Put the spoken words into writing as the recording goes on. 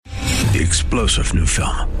The explosive new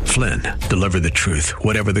film, Flynn, deliver the truth,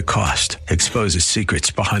 whatever the cost, exposes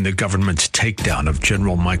secrets behind the government's takedown of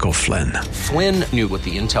General Michael Flynn. Flynn knew what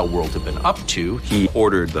the intel world had been up to. He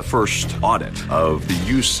ordered the first audit of the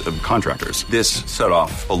use of contractors. This set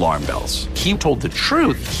off alarm bells. He told the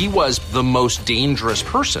truth. He was the most dangerous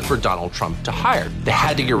person for Donald Trump to hire. They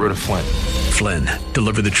had to get rid of Flynn. Flynn,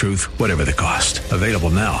 deliver the truth, whatever the cost. Available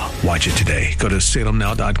now. Watch it today. Go to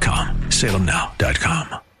salemnow.com.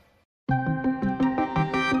 salemnow.com.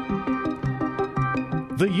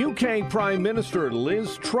 The UK Prime Minister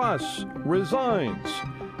Liz Truss resigns,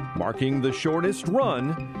 marking the shortest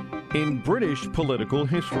run in British political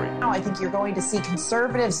history. I think you're going to see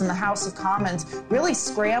Conservatives in the House of Commons really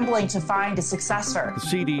scrambling to find a successor. The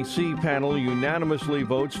CDC panel unanimously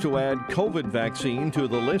votes to add COVID vaccine to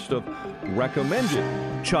the list of recommended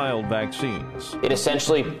child vaccines. It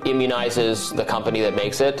essentially immunizes the company that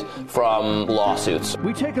makes it from lawsuits.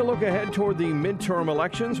 We take a look ahead toward the midterm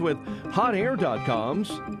elections with HotAir.com's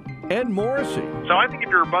Ed Morrissey. So I think if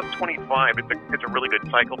you're above 25, it's a really good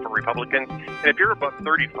cycle for Republicans. And if you're above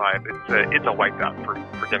 35, it's a wipeout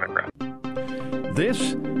for Democrats.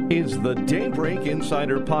 This is the Daybreak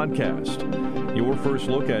Insider Podcast. Your first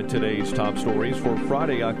look at today's top stories for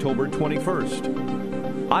Friday, October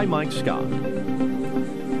 21st. I'm Mike Scott.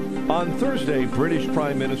 On Thursday, British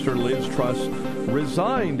Prime Minister Liz Truss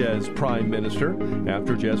resigned as Prime Minister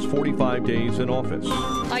after just 45 days in office.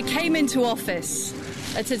 I came into office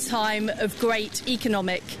at a time of great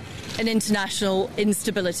economic and international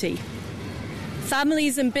instability.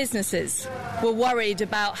 Families and businesses were worried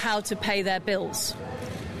about how to pay their bills.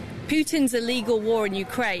 Putin's illegal war in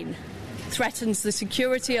Ukraine threatens the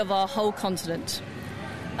security of our whole continent,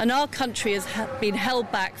 and our country has been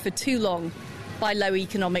held back for too long by low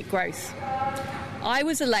economic growth. I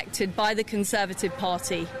was elected by the Conservative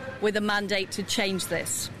Party with a mandate to change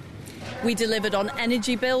this. We delivered on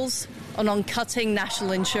energy bills and on cutting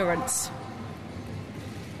national insurance.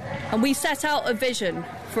 And we set out a vision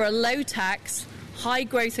for a low-tax,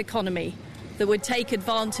 high-growth economy that would take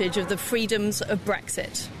advantage of the freedoms of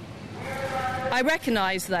Brexit. I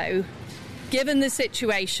recognise, though, given the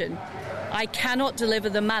situation, I cannot deliver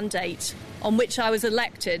the mandate on which I was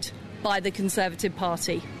elected by the Conservative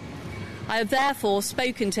Party. I have therefore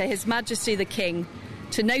spoken to His Majesty the King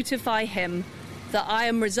to notify him that I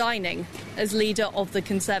am resigning as leader of the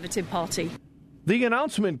Conservative Party. The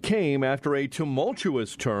announcement came after a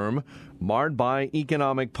tumultuous term marred by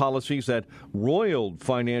economic policies that roiled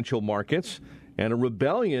financial markets and a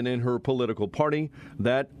rebellion in her political party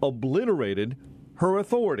that obliterated her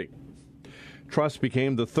authority. Truss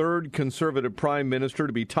became the third Conservative Prime Minister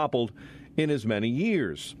to be toppled in as many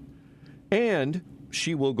years. And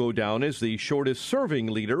she will go down as the shortest-serving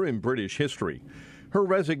leader in British history. Her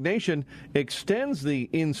resignation extends the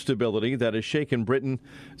instability that has shaken Britain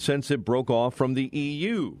since it broke off from the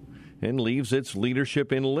EU and leaves its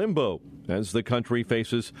leadership in limbo as the country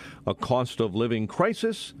faces a cost of living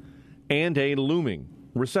crisis and a looming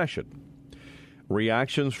recession.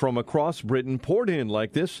 Reactions from across Britain poured in,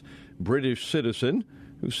 like this British citizen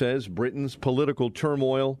who says Britain's political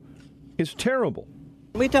turmoil is terrible.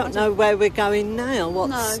 We don't know where we're going now,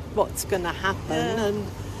 what's going to happen, and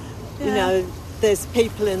you know, there's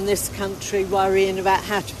people in this country worrying about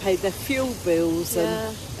how to pay their fuel bills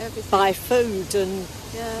and buy food, and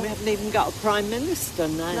we haven't even got a Prime Minister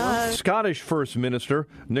now. No. Scottish First Minister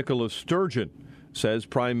Nicola Sturgeon says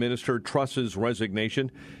Prime Minister Truss's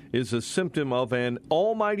resignation is a symptom of an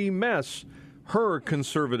almighty mess her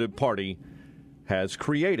Conservative Party has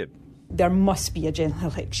created. There must be a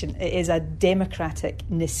general election. It is a democratic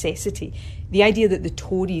necessity. The idea that the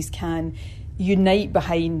Tories can unite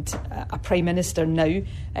behind a Prime Minister now,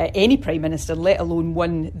 any Prime Minister, let alone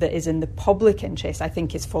one that is in the public interest, I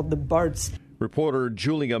think is for the birds. Reporter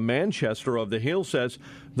Julia Manchester of The Hill says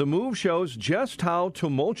the move shows just how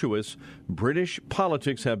tumultuous British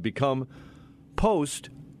politics have become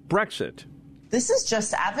post-Brexit. This is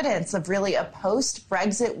just evidence of really a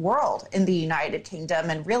post-Brexit world in the United Kingdom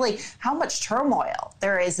and really how much turmoil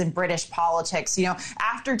there is in British politics. You know,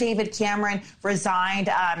 after David Cameron resigned,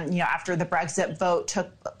 after the Brexit vote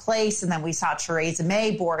took place, and then we saw Theresa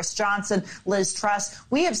May, Boris Johnson, Liz Truss,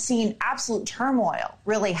 we have seen absolute turmoil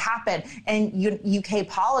really happen in UK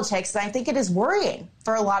politics. And I think it is worrying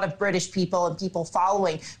for a lot of British people and people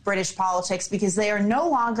following British politics because they are no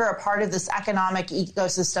longer a part of this economic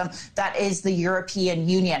ecosystem that is the European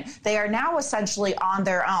Union. They are now essentially on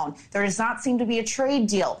their own. There does not seem to be a trade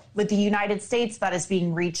deal with the United States that is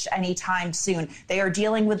being reached anytime soon. They are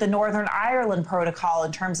dealing with the Northern Ireland Protocol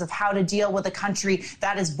in terms of how to deal with a country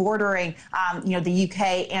that is bordering, the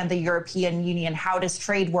UK and the European Union. How does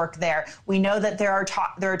trade work there? We know that there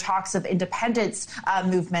are talks of independence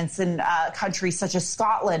movements in countries such as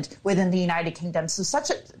Scotland within the United Kingdom. So such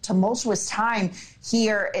a tumultuous time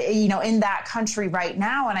here, in that country right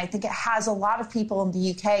now. And I think it has a lot of people in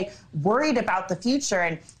the UK worried about the future.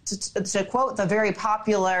 And to quote the very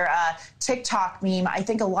popular TikTok meme, I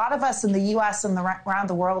think a lot of us in the U.S. and around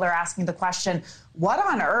the world are asking the question, what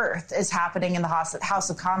on earth is happening in the House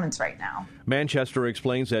of Commons right now? Manchester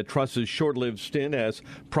explains that Truss's short-lived stint as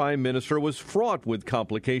Prime Minister was fraught with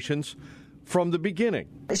complications from the beginning.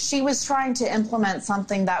 She was trying to implement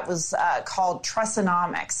something that was called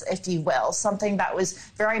Trussonomics, if you will, something that was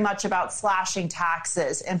very much about slashing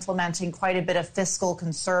taxes, implementing quite a bit of fiscal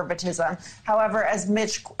conservatism. However, as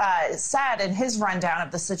Mitch said in his rundown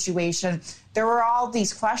of the situation, there were all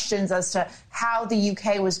these questions as to how the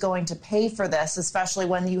UK was going to pay for this, especially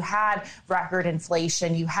when you had record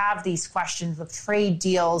inflation. You have these questions of trade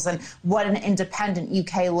deals and what an independent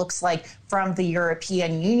UK looks like from the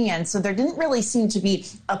European Union. So there didn't really seem to be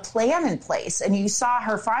a plan in place. And you saw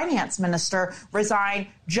her finance minister resign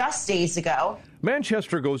just days ago.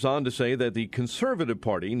 Manchester goes on to say that the Conservative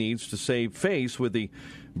Party needs to save face with the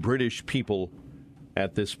British people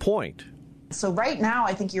at this point. So right now,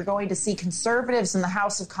 I think you're going to see Conservatives in the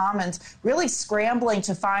House of Commons really scrambling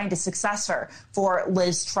to find a successor for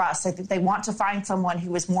Liz Truss. I think they want to find someone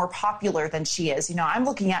who is more popular than she is. I'm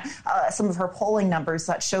looking at some of her polling numbers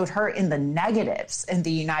that showed her in the negatives in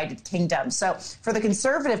the United Kingdom. So for the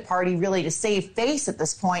Conservative Party really to save face at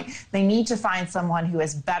this point, they need to find someone who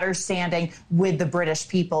is better standing with the British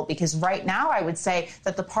people, because right now I would say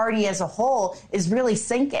that the party as a whole is really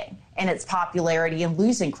sinking in its popularity and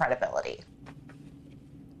losing credibility.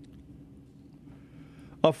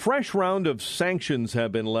 A fresh round of sanctions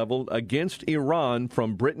have been leveled against Iran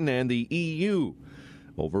from Britain and the EU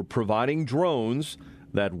over providing drones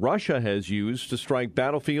that Russia has used to strike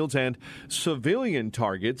battlefields and civilian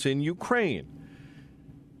targets in Ukraine.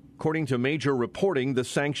 According to major reporting, the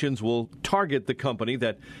sanctions will target the company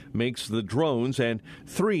that makes the drones and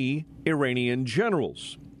 3 Iranian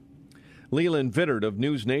generals. Leland Vittert of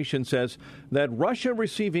News Nation says that Russia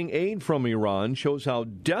receiving aid from Iran shows how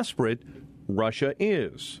desperate Russia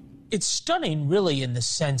is. It's stunning, really, in the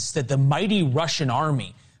sense that the mighty Russian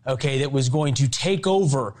army, that was going to take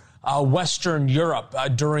over Western Europe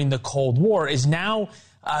during the Cold War is now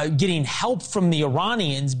getting help from the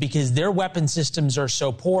Iranians because their weapon systems are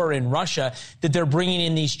so poor in Russia that they're bringing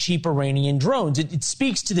in these cheap Iranian drones. It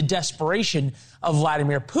speaks to the desperation of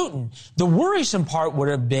Vladimir Putin. The worrisome part would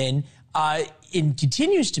have been, and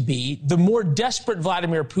continues to be, the more desperate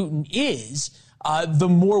Vladimir Putin is, the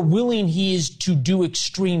more willing he is to do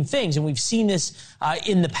extreme things. And we've seen this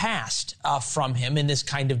in the past from him in this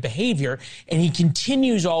kind of behavior. And he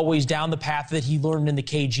continues always down the path that he learned in the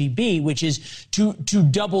KGB, which is to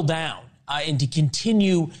double down and to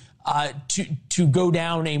continue to go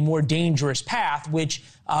down a more dangerous path, which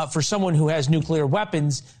for someone who has nuclear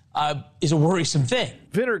weapons is a worrisome thing.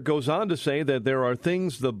 Vittert goes on to say that there are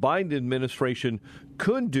things the Biden administration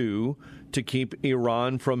could do to keep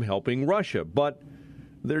Iran from helping Russia, but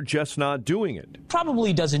they're just not doing it.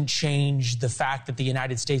 Probably doesn't change the fact that the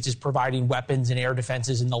United States is providing weapons and air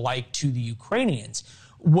defenses and the like to the Ukrainians.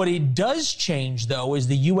 What it does change, though, is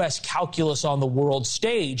the U.S. calculus on the world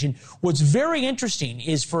stage. And what's very interesting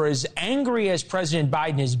is, for as angry as President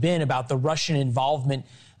Biden has been about the Russian involvement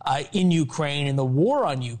in Ukraine and the war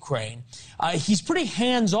on Ukraine, he's pretty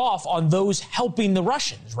hands-off on those helping the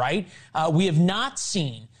Russians, right? We have not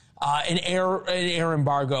seen an air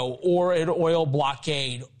embargo or an oil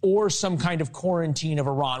blockade or some kind of quarantine of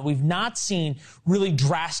Iran. We've not seen really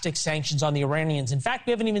drastic sanctions on the Iranians. In fact,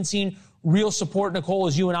 we haven't even seen real support, Nicole,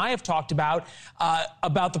 as you and I have talked about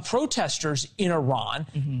the protesters in Iran.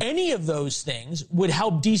 Mm-hmm. Any of those things would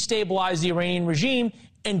help destabilize the Iranian regime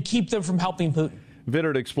and keep them from helping Putin.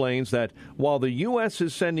 Vittert explains that while the U.S.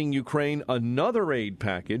 is sending Ukraine another aid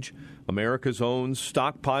package, America's own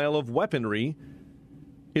stockpile of weaponry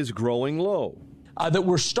is growing low. That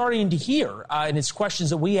we're starting to hear, and it's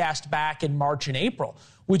questions that we asked back in March and April,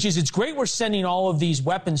 which is, it's great we're sending all of these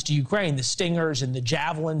weapons to Ukraine, the Stingers and the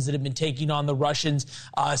Javelins that have been taking on the Russians,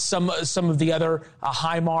 some of the other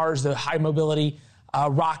HIMARS, the high mobility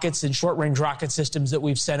rockets and short-range rocket systems that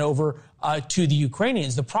we've sent over to the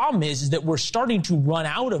Ukrainians. The problem is that we're starting to run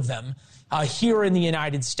out of them here in the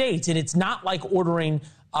United States, and it's not like ordering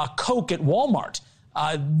Coke at Walmart.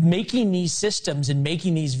 making these systems and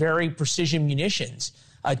making these very precision munitions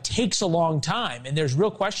takes a long time. And there's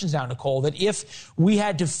real questions now, Nicole, that if we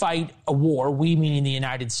had to fight a war, we meaning the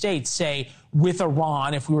United States, say, with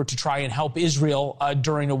Iran, if we were to try and help Israel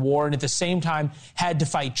during a war, and at the same time had to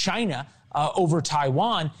fight China over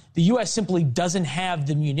Taiwan, the U.S. simply doesn't have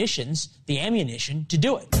the munitions, the ammunition to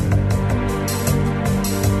do it.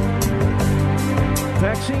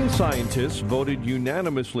 Vaccine scientists voted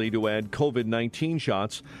unanimously to add COVID-19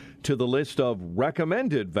 shots to the list of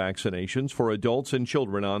recommended vaccinations for adults and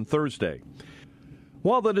children on Thursday.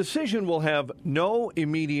 While the decision will have no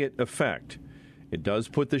immediate effect, it does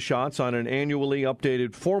put the shots on an annually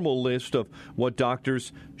updated formal list of what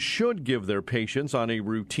doctors should give their patients on a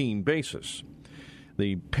routine basis.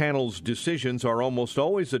 The panel's decisions are almost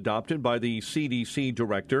always adopted by the CDC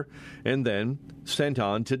director and then sent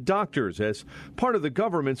on to doctors as part of the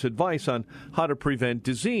government's advice on how to prevent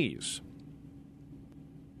disease.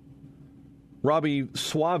 Robbie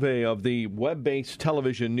Suave of the web-based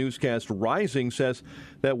television newscast Rising says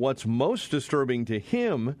that what's most disturbing to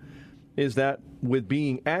him is that with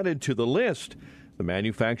being added to the list, the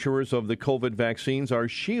manufacturers of the COVID vaccines are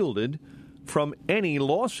shielded from any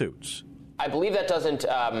lawsuits. I believe that doesn't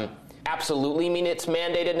absolutely mean it's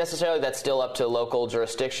mandated necessarily. That's still up to local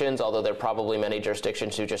jurisdictions, although there are probably many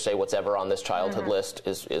jurisdictions who just say whatever on this childhood list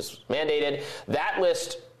is mandated. That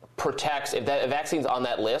list protects, if that vaccine's on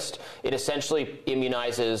that list, it essentially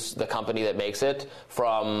immunizes the company that makes it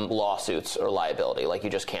from lawsuits or liability. Like, you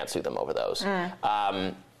just can't sue them over those.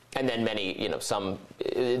 And then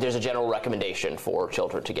there's a general recommendation for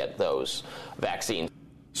children to get those vaccines.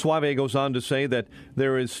 Suave goes on to say that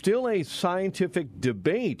there is still a scientific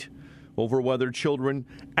debate over whether children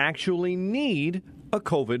actually need a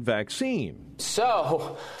COVID vaccine.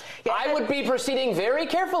 So I would be proceeding very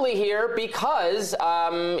carefully here because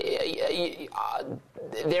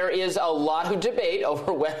there is a lot of debate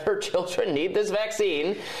over whether children need this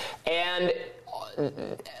vaccine. And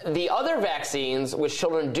the other vaccines, which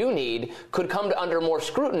children do need, could come under more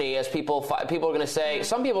scrutiny as people are going to say,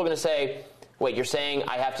 some people are going to say, wait, you're saying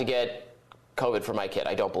I have to get COVID for my kid.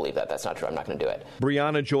 I don't believe that. That's not true. I'm not going to do it.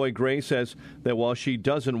 Brianna Joy Gray says that while she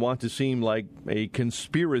doesn't want to seem like a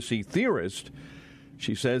conspiracy theorist,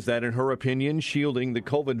 she says that in her opinion, shielding the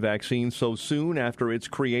COVID vaccine so soon after its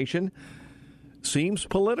creation seems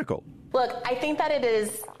political. Look, I think that it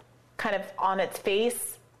is kind of on its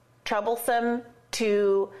face troublesome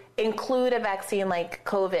to include a vaccine like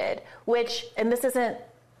COVID, which, and this isn't,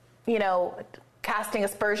 casting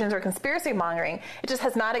aspersions or conspiracy mongering, it just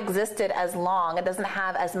has not existed as long. It doesn't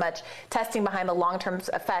have as much testing behind the long-term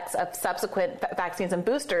effects of subsequent vaccines and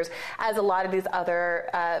boosters as a lot of these other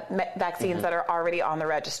vaccines that are already on the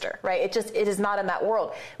register, right? It is not in that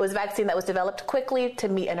world. It was a vaccine that was developed quickly to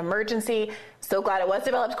meet an emergency. So glad it was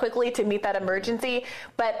developed quickly to meet that emergency.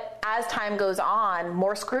 But as time goes on,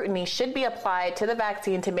 more scrutiny should be applied to the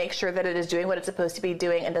vaccine to make sure that it is doing what it's supposed to be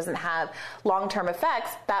doing and doesn't have long-term effects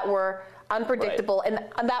that were unpredictable, and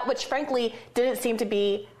that which frankly didn't seem to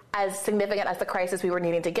be as significant as the crisis we were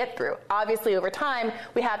needing to get through. Obviously, over time,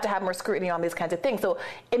 we have to have more scrutiny on these kinds of things. So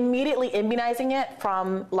immediately immunizing it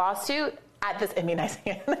from lawsuit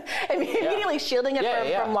immediately shielding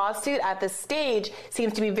it from lawsuit at this stage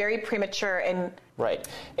seems to be very premature and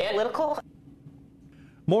political.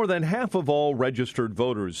 More than half of all registered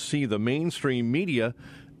voters see the mainstream media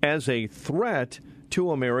as a threat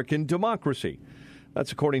to American democracy.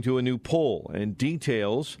 That's according to a new poll, and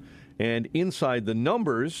details and inside the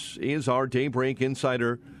numbers is our Daybreak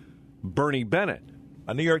insider, Bernie Bennett.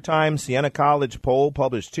 A New York Times Siena College poll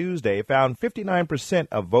published Tuesday found 59%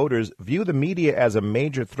 of voters view the media as a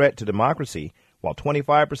major threat to democracy, while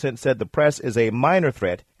 25% said the press is a minor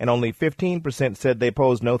threat, and only 15% said they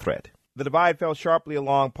pose no threat. The divide fell sharply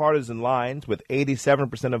along partisan lines, with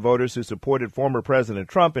 87% of voters who supported former President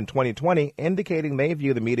Trump in 2020 indicating they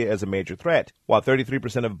view the media as a major threat, while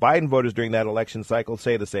 33% of Biden voters during that election cycle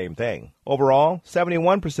say the same thing. Overall,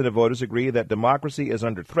 71% of voters agree that democracy is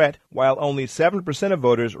under threat, while only 7% of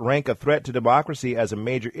voters rank a threat to democracy as a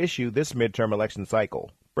major issue this midterm election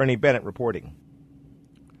cycle. Bernie Bennett reporting.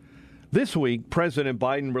 This week, President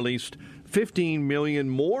Biden released 15 million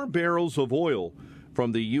more barrels of oil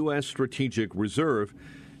from the U.S. Strategic Reserve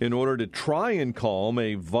in order to try and calm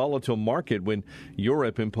a volatile market when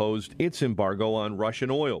Europe imposed its embargo on Russian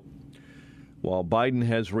oil. While Biden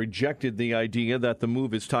has rejected the idea that the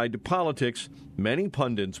move is tied to politics, many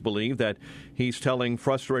pundits believe that he's telling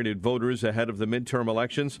frustrated voters ahead of the midterm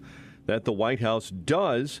elections that the White House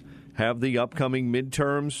does have the upcoming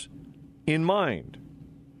midterms in mind.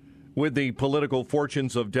 With the political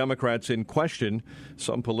fortunes of Democrats in question,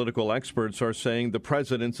 some political experts are saying the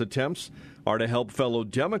president's attempts are to help fellow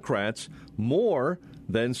Democrats more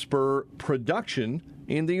than spur production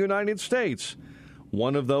in the United States.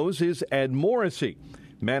 One of those is Ed Morrissey,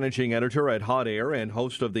 managing editor at Hot Air and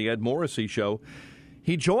host of the Ed Morrissey Show.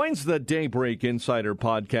 He joins the Daybreak Insider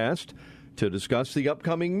podcast to discuss the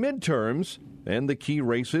upcoming midterms and the key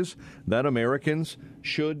races that Americans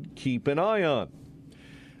should keep an eye on.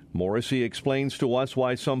 Morrissey explains to us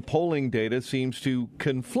why some polling data seems to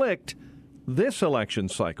conflict this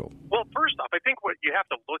election cycle. Well, first off, I think what you have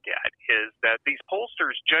to look at is that these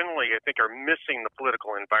pollsters generally, I think, are missing the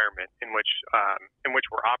political environment in which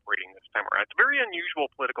we're operating this time around. It's a very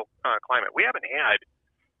unusual political climate. We haven't had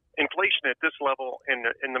inflation at this level in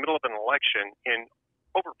the middle of an election in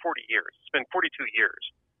over 40 years. It's been 42 years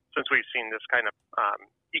since we've seen this kind of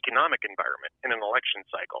economic environment in an election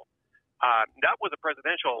cycle. That was a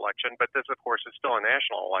presidential election, but this, of course, is still a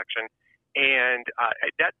national election. And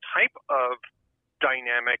that type of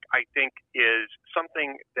dynamic, I think, is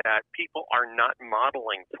something that people are not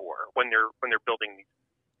modeling for when they're building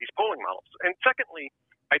these polling models. And secondly,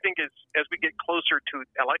 I think as we get closer to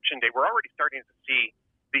Election Day, we're already starting to see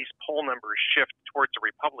these poll numbers shift towards the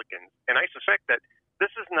Republicans. And I suspect that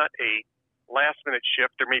this is not a last-minute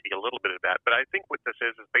shift. There may be a little bit of that, but I think what this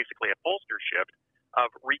is basically a pollster shift of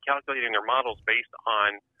recalculating their models based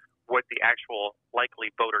on what the actual likely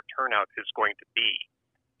voter turnout is going to be.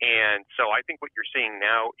 And so I think what you're seeing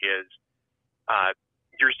now is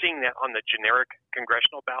you're seeing that on the generic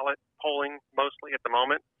congressional ballot polling mostly at the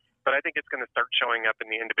moment, but I think it's going to start showing up in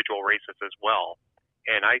the individual races as well.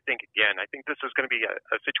 And I think this is going to be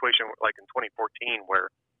a situation like in 2014 where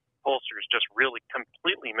pollsters just really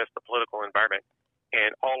completely missed the political environment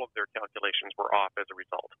and all of their calculations were off as a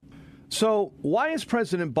result. So why is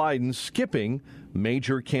President Biden skipping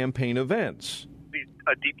major campaign events? He's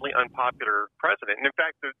a deeply unpopular president. And in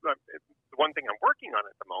fact, the one thing I'm working on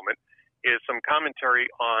at the moment is some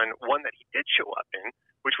commentary on one that he did show up in,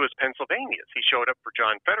 which was Pennsylvania's. He showed up for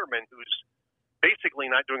John Fetterman, who's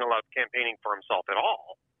basically not doing a lot of campaigning for himself at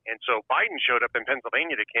all. And so Biden showed up in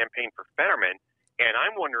Pennsylvania to campaign for Fetterman. And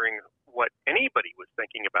I'm wondering what anybody was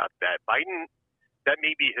thinking about that. Biden, that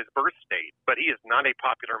may be his birth state, but he is not a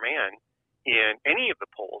popular man in any of the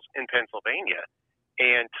polls in Pennsylvania.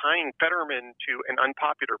 And tying Fetterman to an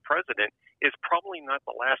unpopular president is probably not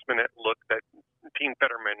the last-minute look that Team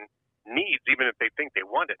Fetterman needs, even if they think they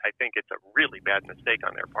want it. I think it's a really bad mistake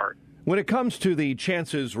on their part. When it comes to the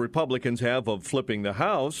chances Republicans have of flipping the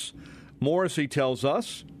House, Morrissey tells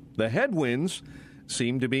us the headwinds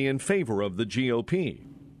seem to be in favor of the GOP.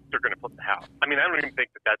 They're going to flip the House. I mean, I don't even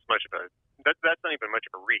think that's much of that's not even much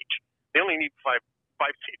of a reach. They only need five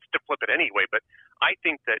seats to flip it anyway, but I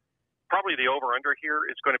think that probably the over-under here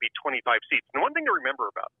is going to be 25 seats. And one thing to remember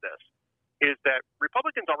about this is that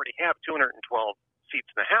Republicans already have 212 seats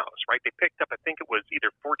in the House, right? They picked up, I think it was either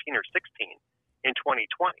 14 or 16 in 2020.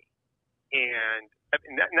 And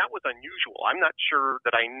that was unusual. I'm not sure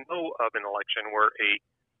that I know of an election where a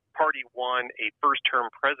party won a first-term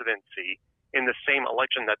presidency in the same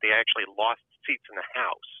election that they actually lost seats in the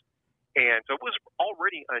House. And so it was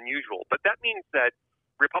already unusual. But that means that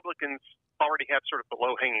Republicans already have sort of the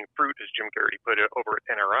low-hanging fruit, as Jim Garrity put it, over at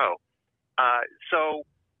NRO. So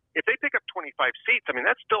if they pick up 25 seats, I mean,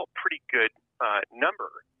 that's still a pretty good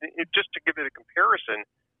number. Just to give it a comparison,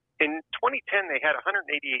 in 2010, they had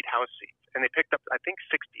 188 House seats, and they picked up, I think,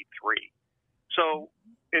 63. So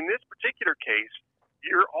in this particular case,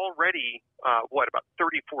 you're already, about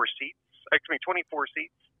 34 seats, 24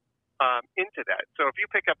 seats into that. So if you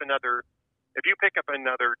pick up another 39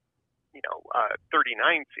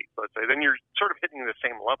 seats, let's say, then you're sort of hitting the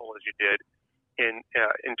same level as you did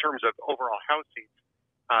in terms of overall House seats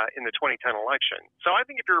in the 2010 election. So I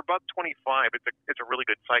think if you're above 25, it's a really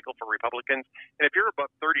good cycle for Republicans, and if you're above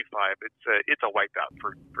 35, it's a wipeout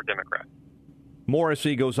for Democrats.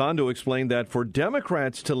 Morrissey goes on to explain that for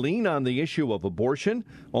Democrats to lean on the issue of abortion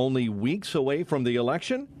only weeks away from the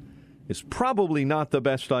election is probably not the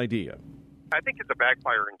best idea. I think it's a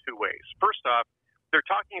backfire in two ways. First off, they're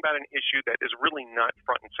talking about an issue that is really not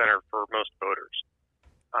front and center for most voters.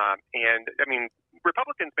 And I mean,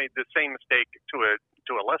 Republicans made the same mistake to a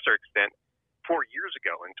lesser extent 4 years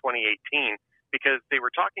ago in 2018 because they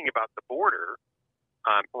were talking about the border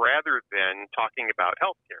rather than talking about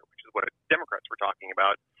health care, which is what Democrats were talking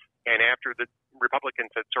about. And after the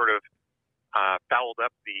Republicans had sort of fouled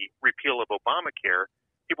up the repeal of Obamacare,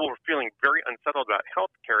 people were feeling very unsettled about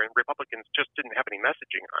health care, and Republicans just didn't have any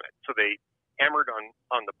messaging on it. So they hammered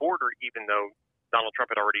on the border, even though Donald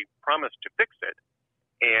Trump had already promised to fix it.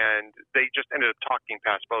 and they just ended up talking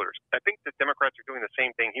past voters. I think the Democrats are doing the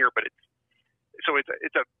same thing here, but it's going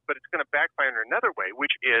to backfire in another way,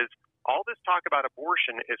 which is all this talk about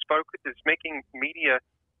abortion is making media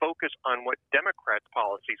focus on what Democrats'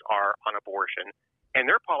 policies are on abortion, and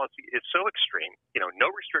their policy is so extreme, no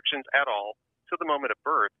restrictions at all to the moment of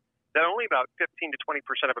birth, that only about 15 to 20%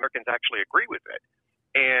 of Americans actually agree with it.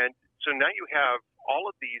 And so now you have all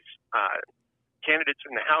of these candidates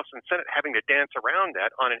in the House and Senate having to dance around that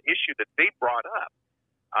on an issue that they brought up.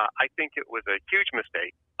 I think it was a huge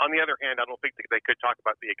mistake. On the other hand, I don't think that they could talk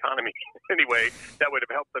about the economy anyway. That would have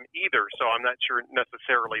helped them either, so I'm not sure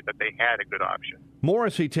necessarily that they had a good option.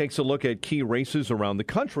 Morrissey takes a look at key races around the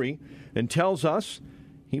country and tells us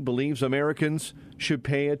he believes Americans should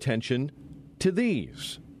pay attention to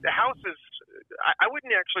these. The House is. I wouldn't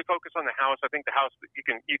actually focus on the House. I think the House you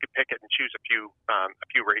can pick it and choose a few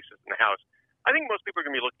races in the House. I think most people are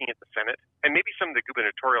going to be looking at the Senate and maybe some of the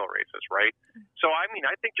gubernatorial races, right? So I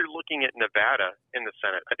think you're looking at Nevada in the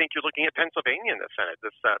Senate. I think you're looking at Pennsylvania in the Senate.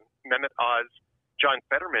 This Mehmet Oz, John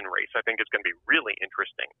Fetterman race, I think, is going to be really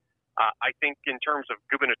interesting. I think in terms of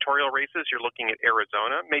gubernatorial races, you're looking at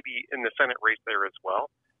Arizona, maybe in the Senate race there as well.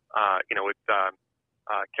 With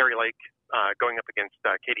Kari Lake going up against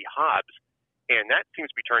Katie Hobbs. And that seems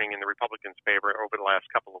to be turning in the Republicans' favor over the last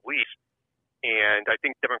couple of weeks. And I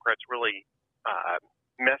think Democrats really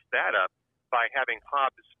messed that up by having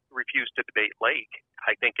Hobbs refuse to debate Lake.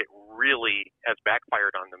 I think it really has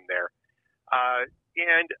backfired on them there.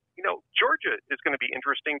 Georgia is going to be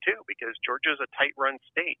interesting, too, because Georgia is a tight-run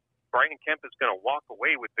state. Brian Kemp is going to walk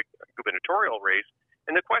away with the gubernatorial race.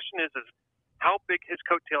 And the question is how big his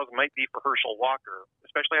coattails might be for Herschel Walker,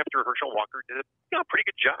 especially after Herschel Walker did a pretty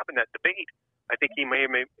good job in that debate. I think he may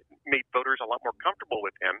have made voters a lot more comfortable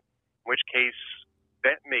with him, in which case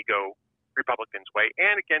that may go Republicans' way.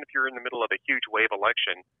 And again, if you're in the middle of a huge wave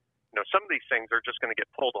election, some of these things are just going to get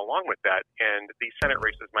pulled along with that, and these Senate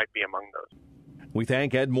races might be among those. We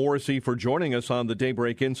thank Ed Morrissey for joining us on the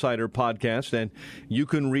Daybreak Insider podcast, and you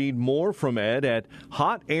can read more from Ed at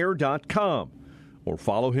hotair.com or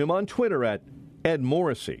follow him on Twitter at Ed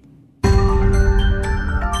Morrissey.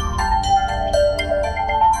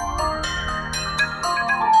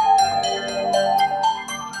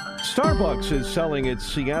 Starbucks is selling its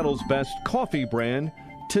Seattle's Best coffee brand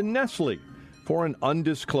to Nestle for an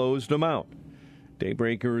undisclosed amount.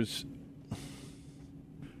 Daybreak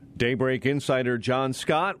insider John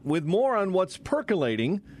Scott with more on what's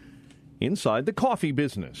percolating inside the coffee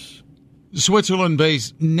business.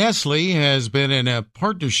 Switzerland-based Nestle has been in a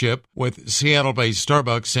partnership with Seattle-based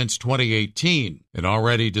Starbucks since 2018 and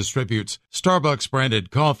already distributes Starbucks-branded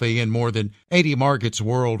coffee in more than 80 markets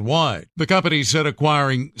worldwide. The company said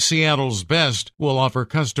acquiring Seattle's Best will offer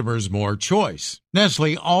customers more choice.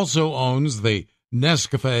 Nestle also owns the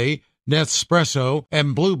Nescafe, Nespresso,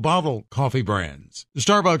 and Blue Bottle coffee brands.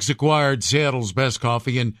 Starbucks acquired Seattle's Best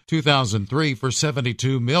Coffee in 2003 for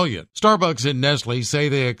 $72 million. Starbucks and Nestle say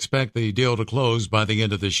they expect the deal to close by the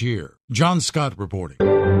end of this year. John Scott reporting.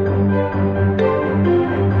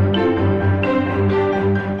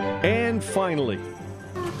 And finally,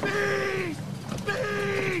 bees!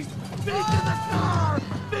 Bees! Bees in the car!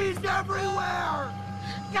 Bees everywhere!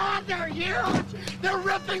 God, they're huge! They're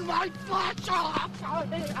ripping my flesh off!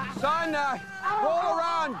 Son, roll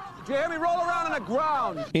around. Did you hear me? Roll around on the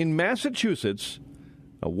ground. In Massachusetts,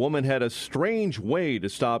 a woman had a strange way to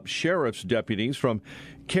stop sheriff's deputies from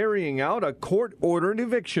carrying out a court-ordered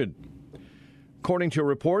eviction. According to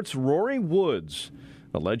reports, Rory Woods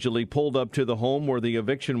allegedly pulled up to the home where the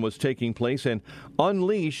eviction was taking place and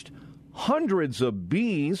unleashed hundreds of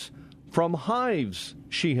bees from hives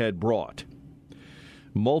she had brought.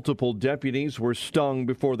 Multiple deputies were stung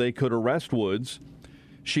before they could arrest Woods.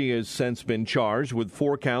 She has since been charged with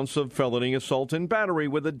 4 counts of felony assault and battery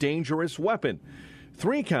with a dangerous weapon,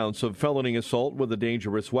 3 counts of felony assault with a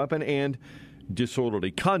dangerous weapon, and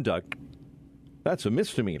disorderly conduct. That's a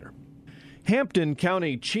misdemeanor. Hampton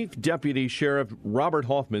County Chief Deputy Sheriff Robert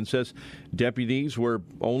Hoffman says deputies were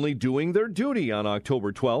only doing their duty on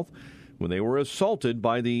October 12th when they were assaulted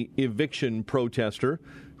by the eviction protester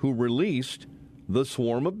who released the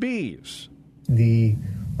swarm of bees. The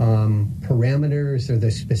parameters or the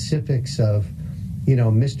specifics of,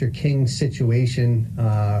 Mr. King's situation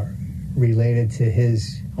related to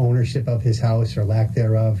his ownership of his house or lack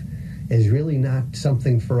thereof is really not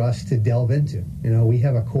something for us to delve into. We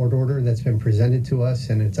have a court order that's been presented to us,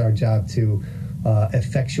 and it's our job to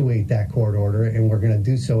effectuate that court order, and we're going to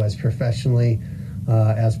do so as professionally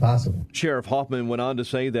as possible. Sheriff Hoffman went on to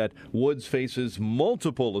say that Woods faces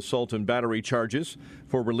multiple assault and battery charges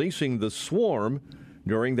for releasing the swarm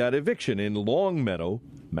during that eviction in Longmeadow,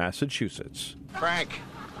 Massachusetts. Frank,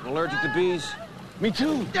 I'm allergic to bees. Me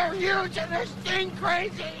too. They're huge and they sting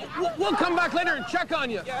crazy. We'll come back later and check on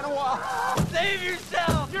you. Yeah, in a while. Save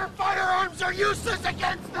yourself. Your firearms are useless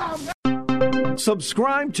against them.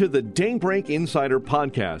 Subscribe to the Daybreak Insider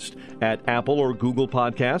podcast at Apple or Google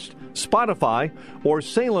Podcast, Spotify, or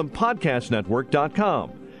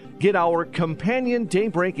SalemPodcastNetwork.com. Get our companion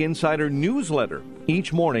Daybreak Insider newsletter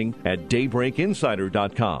each morning at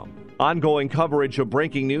DaybreakInsider.com. Ongoing coverage of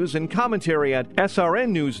breaking news and commentary at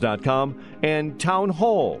srnnews.com and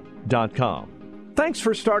townhall.com. Thanks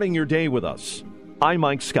for starting your day with us. I'm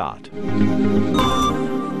Mike Scott.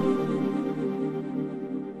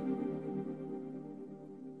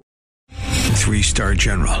 Three-star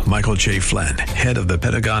General Michael J. Flynn, head of the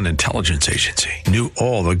Pentagon Intelligence Agency, knew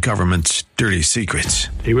all the government's dirty secrets.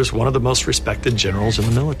 He was one of the most respected generals in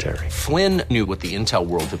the military. Flynn knew what the intel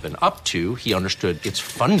world had been up to. He understood its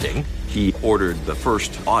funding. He ordered the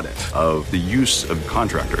first audit of the use of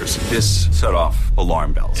contractors. This set off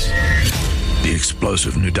alarm bells. The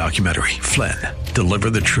explosive new documentary, Flynn,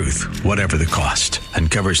 Deliver the Truth, Whatever the Cost,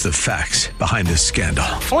 uncovers the facts behind this scandal.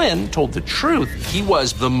 Flynn told the truth. He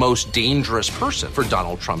was the most dangerous person for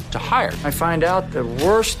Donald Trump to hire. I find out the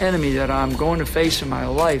worst enemy that I'm going to face in my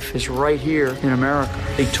life is right here in America.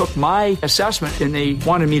 They took my assessment and they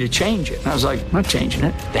wanted me to change it. And I was like, I'm not changing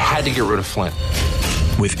it. They had to get rid of Flynn.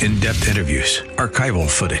 With in-depth interviews, archival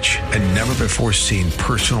footage, and never-before-seen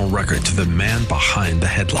personal records of the man behind the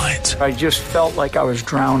headlines. I just felt like I was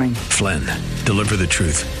drowning. Flynn, Deliver the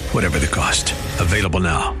Truth, Whatever the Cost. Available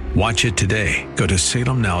now. Watch it today. Go to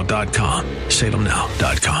salemnow.com.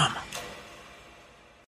 salemnow.com.